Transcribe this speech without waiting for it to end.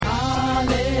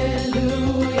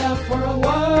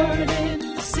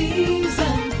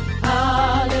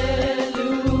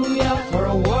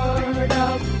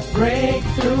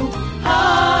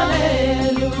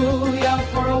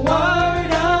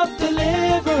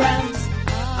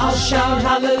shout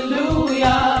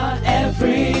hallelujah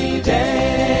every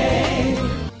day.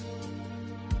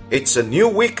 It's a new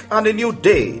week and a new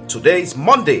day. Today is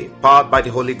Monday, powered by the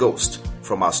Holy Ghost.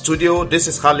 From our studio, this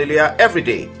is Hallelujah Every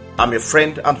Day. I'm your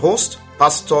friend and host,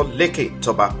 Pastor Leke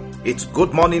Toba. It's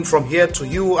good morning from here to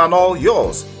you and all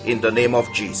yours in the name of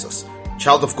Jesus.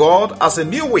 Child of God, as a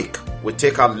new week, we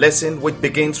take our lesson which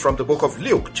begins from the book of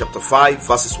Luke, chapter 5,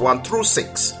 verses 1 through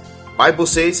 6. Bible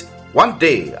says, one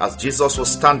day as Jesus was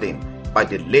standing by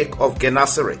the lake of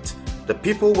Gennesaret, the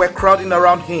people were crowding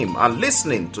around him and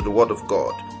listening to the word of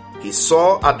God. He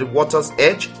saw at the water's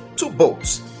edge 2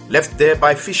 boats left there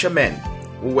by fishermen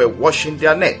who were washing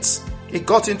their nets. He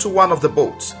got into one of the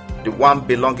boats, the one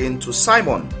belonging to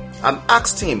Simon, and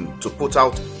asked him to put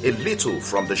out a little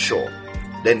from the shore.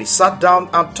 Then he sat down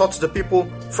and taught the people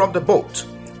from the boat.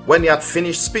 When he had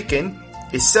finished speaking,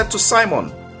 he said to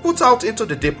Simon, "Put out into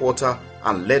the deep water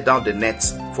and let down the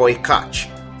nets for a catch."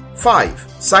 5.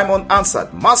 Simon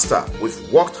answered, "Master,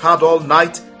 we've worked hard all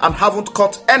night and haven't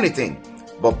caught anything.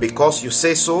 But because you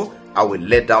say so, I will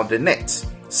let down the net."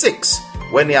 6.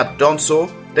 When he had done so,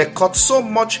 they caught so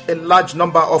much a large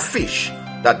number of fish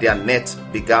that their net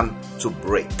began to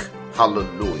break.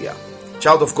 Hallelujah.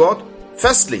 Child of God,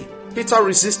 firstly, Peter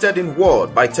resisted in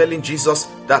word by telling Jesus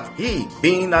that he,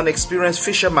 being an experienced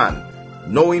fisherman,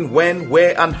 knowing when,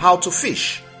 where, and how to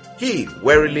fish, he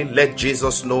warily let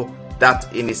Jesus know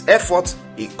that in his efforts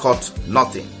he caught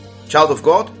nothing. Child of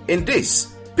God, in this,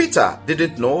 Peter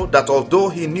didn't know that although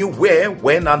he knew where,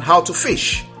 when, and how to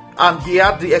fish, and he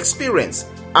had the experience,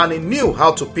 and he knew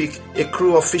how to pick a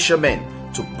crew of fishermen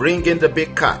to bring in the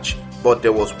big catch, but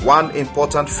there was one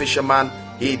important fisherman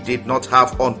he did not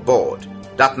have on board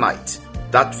that night.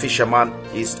 That fisherman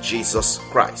is Jesus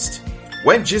Christ.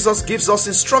 When Jesus gives us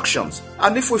instructions,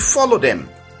 and if we follow them,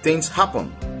 things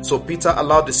happen. So Peter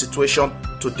allowed the situation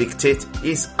to dictate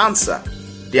his answer.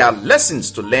 There are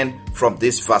lessons to learn from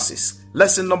these verses.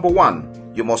 Lesson number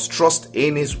 1, you must trust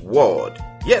in his word.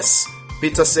 Yes,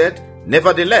 Peter said,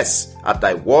 "Nevertheless, at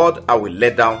thy word I will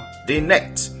let down the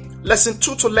net." Lesson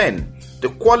 2 to learn, the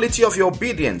quality of your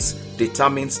obedience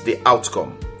determines the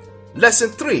outcome. Lesson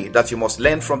 3 that you must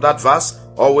learn from that verse,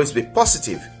 always be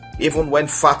positive, even when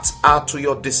facts are to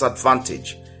your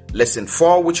disadvantage. Lesson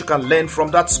 4, which you can learn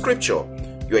from that scripture,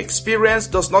 your experience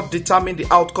does not determine the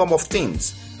outcome of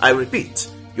things. I repeat,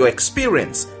 your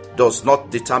experience does not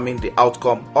determine the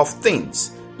outcome of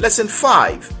things. Lesson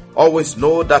 5, always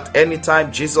know that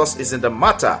anytime Jesus is in the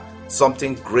matter,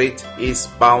 something great is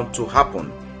bound to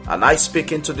happen. And I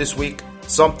speak into this week,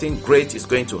 something great is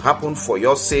going to happen for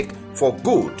your sake, for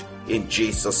good, in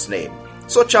Jesus' name.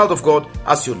 So child of God,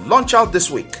 as you launch out this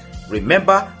week,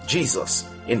 remember Jesus.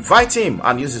 Invite him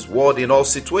and use his word in all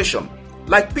situations.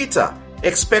 Like Peter,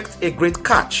 expect a great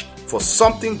catch, for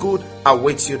something good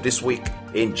awaits you this week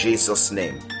in Jesus'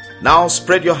 name. Now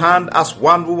spread your hand as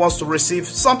one who wants to receive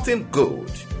something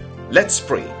good. Let's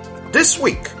pray. This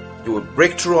week, you will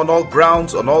break through on all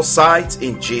grounds, on all sides,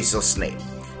 in Jesus' name.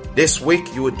 This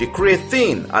week, you will decree a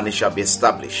thing and it shall be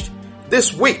established.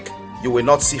 This week, you will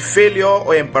not see failure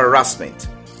or embarrassment.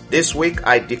 This week,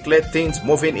 I declare things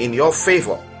moving in your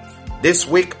favor. This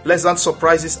week, pleasant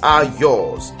surprises are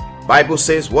yours. Bible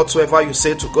says, whatsoever you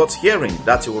say to God's hearing,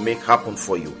 that he will make happen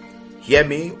for you. Hear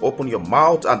me, open your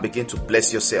mouth and begin to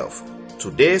bless yourself.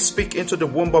 Today, speak into the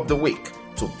womb of the week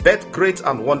to birth great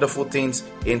and wonderful things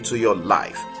into your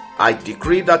life. I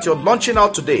decree that you're launching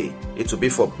out today. It will be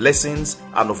for blessings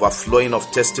and overflowing of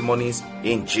testimonies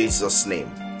in Jesus' name.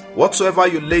 Whatsoever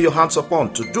you lay your hands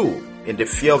upon to do in the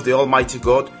fear of the Almighty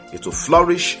God, it will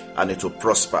flourish and it will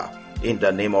prosper in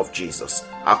the name of Jesus.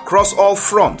 Across all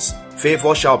fronts,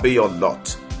 favor shall be your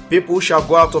lot. People shall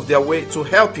go out of their way to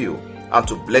help you and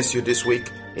to bless you this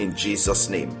week in Jesus'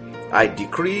 name. I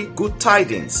decree good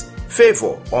tidings,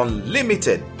 favor,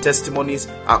 unlimited testimonies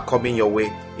are coming your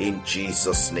way in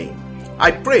Jesus' name.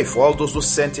 I pray for all those who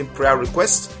sent in prayer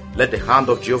requests. Let the hand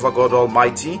of Jehovah God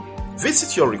Almighty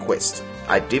visit your request.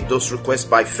 I dip those requests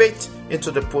by faith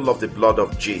into the pool of the blood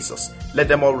of Jesus. Let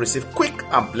them all receive quick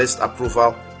and blessed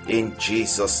approval in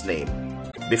Jesus' name.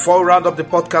 Before we round up the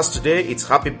podcast today, it's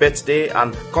happy birthday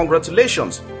and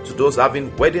congratulations to those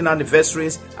having wedding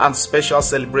anniversaries and special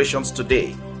celebrations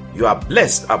today. You are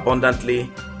blessed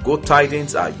abundantly. Good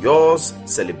tidings are yours.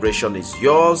 Celebration is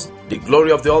yours. The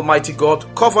glory of the Almighty God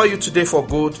cover you today for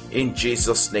good in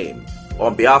Jesus' name.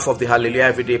 On behalf of the Hallelujah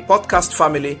Everyday podcast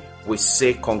family, we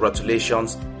say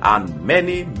congratulations and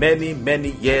many, many,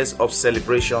 many years of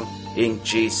celebration in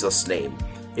Jesus' name.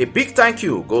 A big thank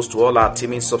you goes to all our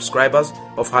teaming subscribers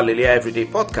of Hallelujah Everyday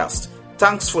Podcast.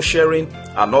 Thanks for sharing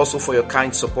and also for your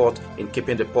kind support in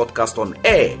keeping the podcast on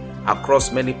air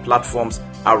across many platforms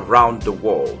around the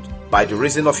world. By the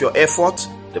reason of your effort,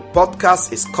 the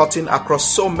podcast is cutting across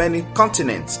so many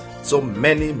continents, so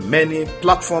many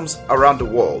platforms around the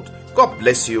world. God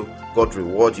bless you. God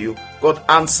reward you. God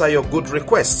answer your good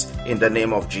requests in the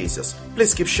name of Jesus.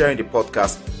 Please keep sharing the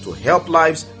podcast to help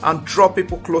lives and draw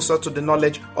people closer to the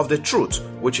knowledge of the truth,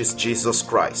 which is Jesus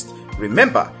Christ.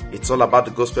 Remember, it's all about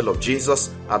the gospel of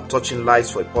Jesus and touching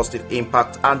lives for a positive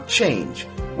impact and change.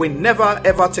 We never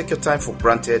ever take your time for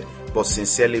granted, but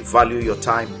sincerely value your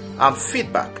time and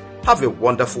feedback. Have a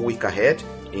wonderful week ahead.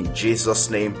 In Jesus'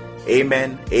 name,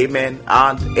 amen, amen,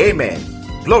 and amen.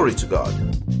 Glory to God.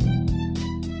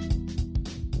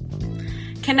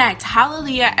 Connect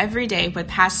Hallelujah every day with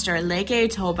Pastor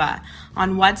Leke Toba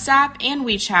on WhatsApp and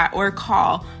WeChat or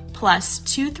call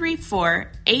 +234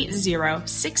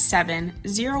 8067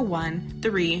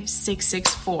 013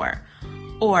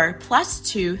 or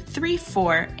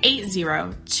 +234 80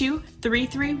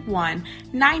 2331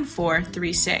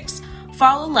 9436.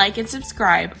 Follow, like, and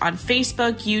subscribe on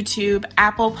Facebook, YouTube,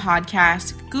 Apple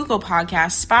Podcasts, Google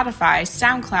Podcasts, Spotify,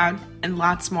 SoundCloud, and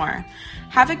lots more.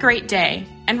 Have a great day,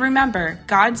 and remember,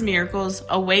 God's miracles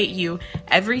await you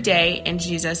every day in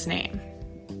Jesus' name.